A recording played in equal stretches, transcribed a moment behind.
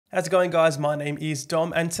How's it going, guys? My name is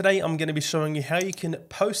Dom, and today I'm going to be showing you how you can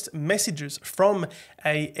post messages from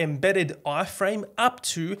a embedded iframe up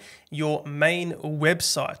to your main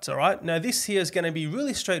website. All right. Now this here is going to be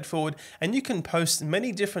really straightforward, and you can post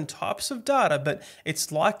many different types of data, but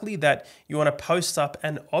it's likely that you want to post up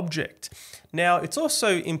an object. Now, it's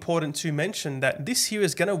also important to mention that this here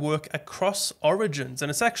is going to work across origins, and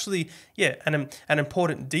it's actually, an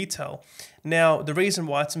important detail. Now, the reason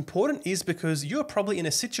why it's important is because you're probably in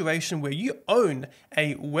a situation where you own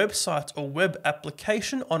a website or web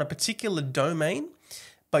application on a particular domain,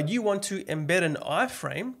 but you want to embed an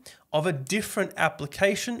iframe of a different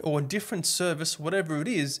application or a different service, whatever it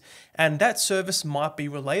is, and that service might be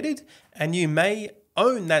related, and you may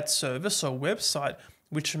own that service or website,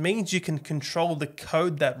 which means you can control the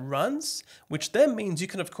code that runs, which then means you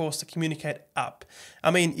can, of course, communicate up.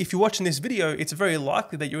 I mean, if you're watching this video, it's very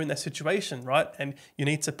likely that you're in that situation, right? And you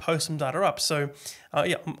need to post some data up. So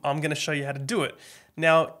I'm gonna show you how to do it.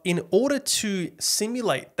 Now, in order to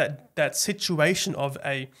simulate that situation of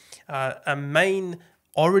a main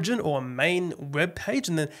origin or a main web page,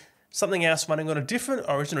 and then something else running on a different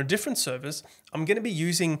origin or different servers, I'm going to be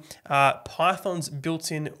using Python's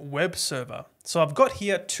built-in web server. So I've got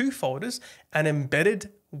here two folders, an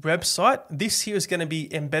embedded website. This here is going to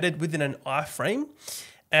be embedded within an iframe.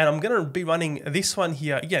 And I'm going to be running this one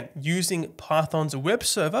here, again, using Python's web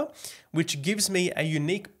server, which gives me a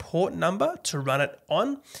unique port number to run it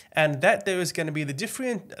on. And that there is going to be the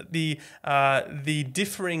differing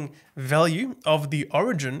value of the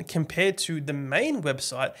origin compared to the main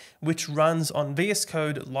website, which runs on VS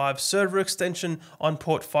Code live server extension on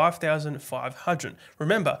port 5500.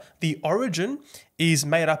 Remember, the origin is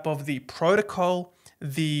made up of the protocol,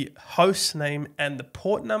 the host name, and the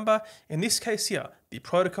port number. In this case here, the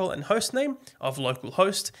protocol and host name of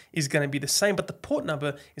localhost is going to be the same, but the port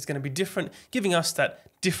number is going to be different, giving us that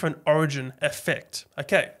different origin effect.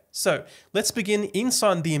 Okay, so let's begin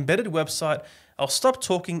inside the embedded website. I'll stop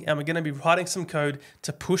talking and we're going to be writing some code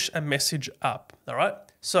to push a message up. All right,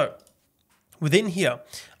 so within here,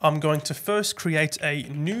 I'm going to first create a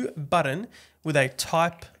new button with a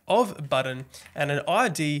type of button and an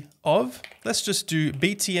ID of, let's just do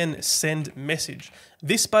btn send message.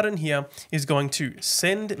 This button here is going to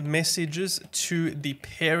send messages to the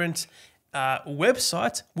parent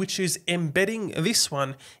website, which is embedding this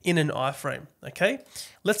one in an iframe. Okay,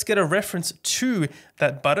 let's get a reference to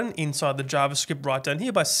that button inside the JavaScript right down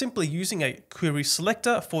here by simply using a query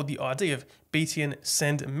selector for the ID of btn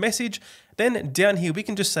send message. Then down here, we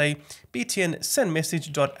can just say btn send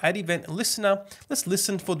message.add event listener. Let's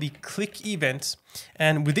listen for the click event.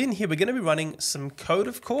 And within here, we're going to be running some code,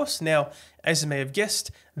 of course. Now, as you may have guessed,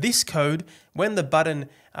 this code, when the button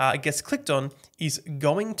gets clicked on, is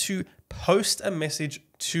going to post a message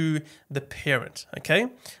to the parent. Okay,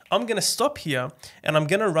 I'm going to stop here and I'm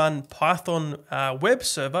going to run Python web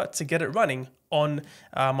server to get it running on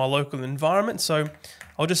my local environment. So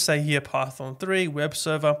I'll just say here Python 3 web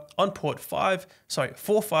server on port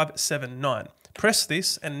 4579. Press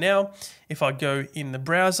this, and now if I go in the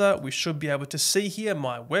browser, we should be able to see here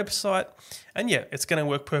my website, and yeah, it's going to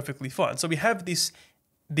work perfectly fine. So we have this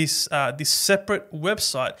separate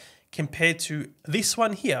website compared to this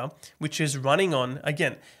one here, which is running on,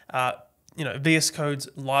 again, VS Code's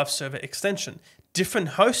live server extension. Different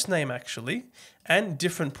host name actually, and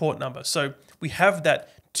different port number. So we have that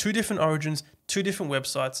two different origins, two different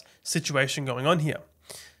websites situation going on here.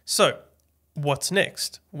 So what's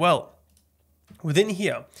next? Well, within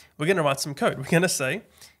here, we're going to write some code. We're going to say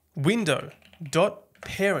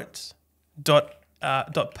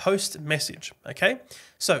Window.parent.postMessage. Okay,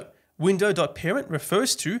 so Window.parent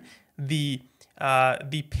refers to the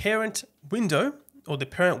parent window or the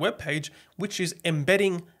parent web page, which is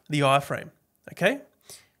embedding the iframe. Okay,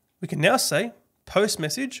 we can now say post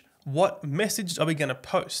message. What message are we going to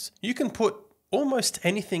post? You can put almost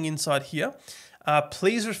anything inside here.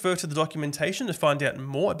 Please refer to the documentation to find out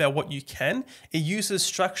more about what you can. It uses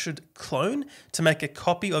structured clone to make a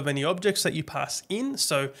copy of any objects that you pass in,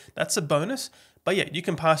 so that's a bonus. But yeah, you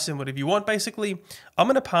can pass in whatever you want basically. I'm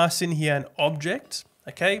going to pass in here an object,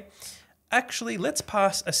 okay? Actually, let's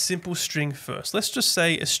pass a simple string first. Let's just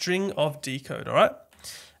say a string of dcode, all right?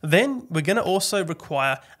 Then we're going to also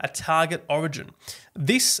require a target origin.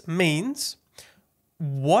 This means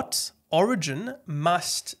what origin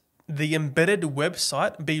must the embedded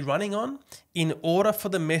website be running on in order for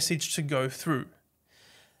the message to go through.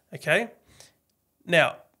 Okay?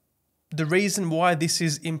 Now, the reason why this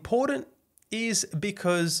is important is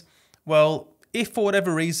because, well, if for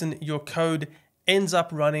whatever reason your code ends up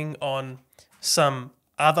running on some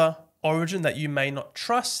other origin that you may not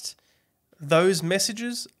trust, those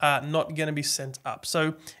messages are not going to be sent up.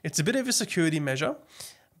 So it's a bit of a security measure,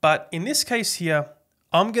 but in this case here,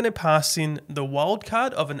 I'm going to pass in the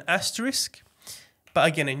wildcard of an asterisk. But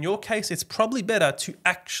again, in your case, it's probably better to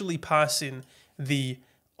actually pass in the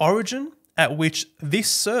origin at which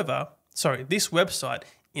this website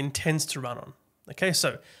intends to run on. Okay,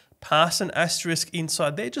 so pass an asterisk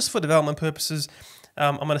inside there just for development purposes.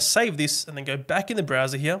 I'm going to save this and then go back in the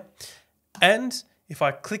browser here. And if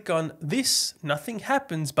I click on this, nothing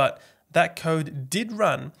happens, but that code did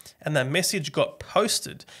run and that message got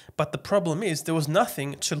posted. But the problem is there was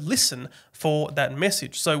nothing to listen for that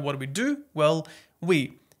message. So what do? Well,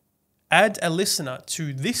 we add a listener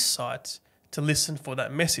to this site to listen for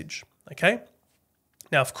that message, okay?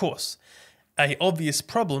 Now, of course, an obvious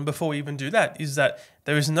problem before we even do that is that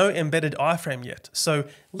there is no embedded iframe yet. So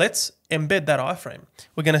let's embed that iframe.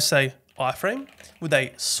 We're going to say iframe with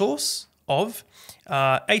a source of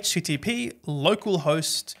HTTP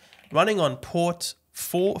localhost running on port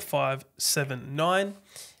 4579.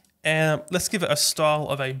 And let's give it a style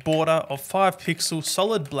of a border of 5 pixels,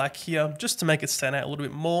 solid black here, just to make it stand out a little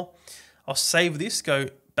bit more. I'll save this, go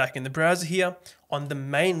back in the browser here. On the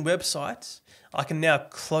main website, I can now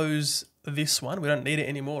close this one. We don't need it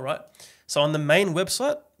anymore, right? So on the main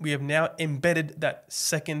website, we have now embedded that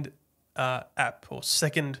second app or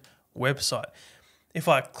second website. If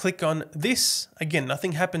I click on this, again,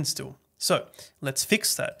 nothing happens still. So let's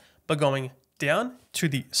fix that by going down to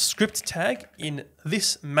the script tag in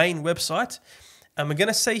this main website. And we're going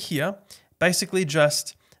to say here, basically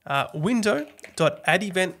just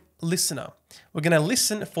window.addEventListener. We're going to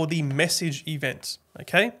listen for the message event,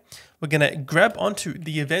 okay? We're going to grab onto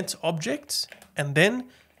the event object, and then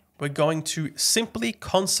we're going to simply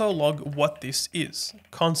console log what this is.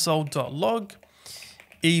 Console.log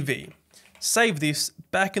ev. Save this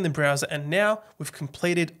back in the browser, and now we've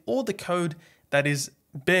completed all the code that is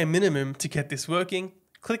bare minimum to get this working.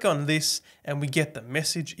 Click on this and we get the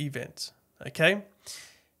message event, okay?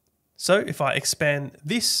 So if I expand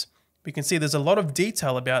this, we can see there's a lot of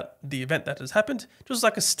detail about the event that has happened, just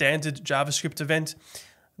like a standard JavaScript event.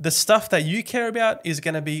 The stuff that you care about is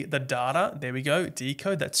going to be the data. There we go,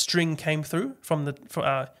 decode. That string came through from the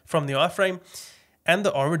iframe, and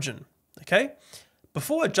the origin, okay?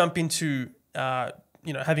 Before I jump into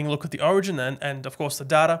having a look at the origin and of course the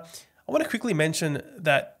data, I want to quickly mention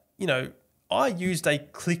that, I used a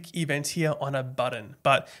click event here on a button,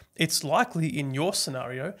 but it's likely in your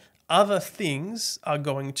scenario, other things are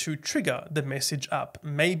going to trigger the message up.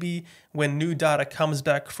 Maybe when new data comes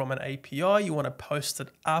back from an API, you want to post it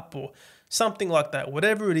up or something like that.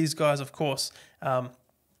 Whatever it is, guys, of course,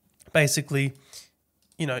 basically,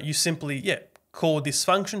 you simply, call this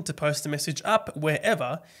function to post the message up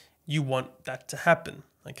wherever you want that to happen,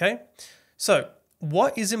 okay? So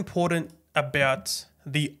what is important about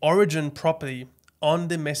the origin property on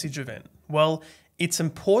the message event? Well, it's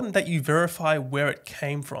important that you verify where it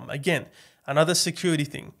came from. Again, another security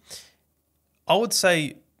thing. I would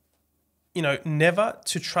say, never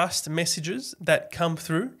to trust messages that come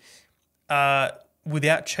through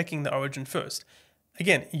without checking the origin first.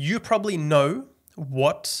 Again, you probably know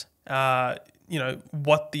what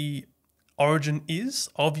the origin is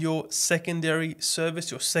of your secondary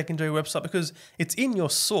service, your secondary website, because it's in your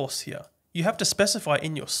source here. You have to specify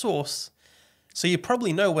in your source, so you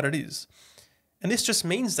probably know what it is. And this just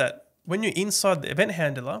means that when you're inside the event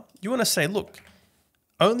handler, you want to say, look,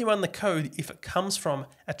 only run the code if it comes from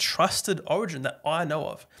a trusted origin that I know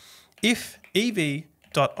of. If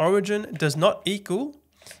ev.origin does not equal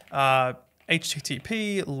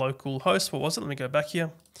HTTP localhost, what was it? Let me go back here.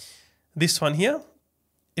 This one here.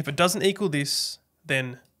 If it doesn't equal this,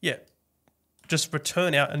 then just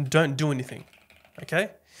return out and don't do anything,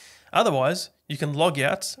 okay? Otherwise, you can log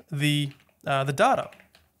out the data.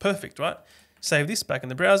 Perfect, right? Save this back in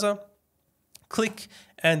the browser, click,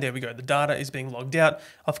 and there we go. The data is being logged out.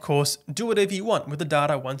 Of course, do whatever you want with the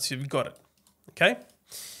data once you've got it, okay?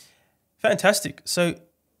 Fantastic. So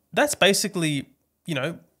that's basically,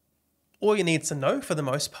 all you need to know for the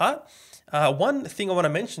most part. One thing I want to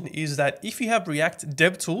mention is that if you have React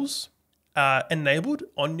DevTools enabled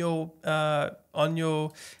on your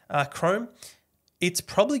Chrome, it's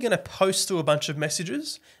probably going to post through a bunch of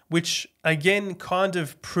messages, which again kind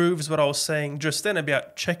of proves what I was saying just then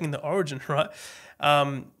about checking the origin, right?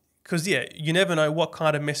 Because you never know what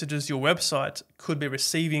kind of messages your website could be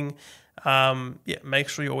receiving. Make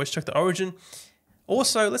sure you always check the origin.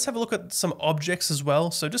 Also, let's have a look at some objects as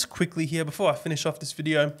well. So just quickly here, before I finish off this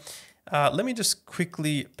video, let me just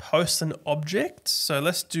quickly post an object. So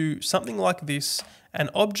let's do something like this. An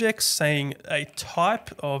object saying a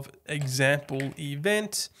type of example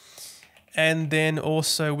event. And then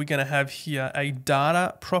also we're going to have here a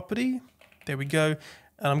data property. There we go.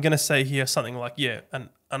 And I'm going to say here something like,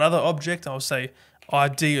 another object. I'll say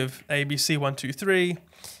ID of ABC123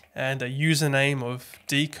 and a username of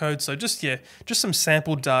dcode. So just some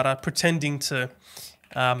sample data pretending to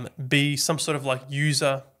be some sort of like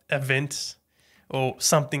user event or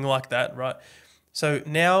something like that, right? So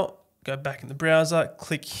now go back in the browser,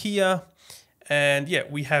 click here, and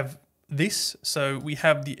we have this. So we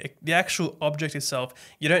have the actual object itself.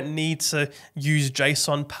 You don't need to use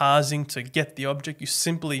JSON parsing to get the object. You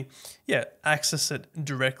simply access it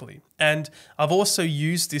directly. And I've also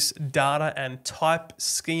used this data and type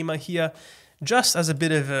schema here just as a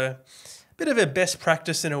bit of a best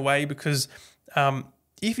practice in a way, because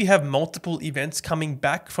if you have multiple events coming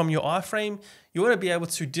back from your iframe, you want to be able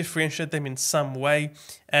to differentiate them in some way.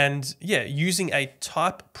 And using a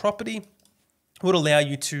type property would allow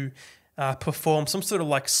you to perform some sort of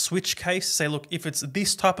like switch case. Say, look, if it's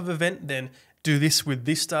this type of event, then do this with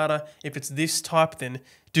this data. If it's this type, then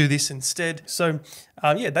do this instead. So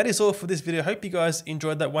that is all for this video. Hope you guys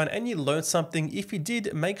enjoyed that one and you learned something. If you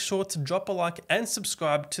did, make sure to drop a like and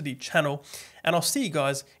subscribe to the channel, and I'll see you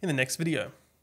guys in the next video.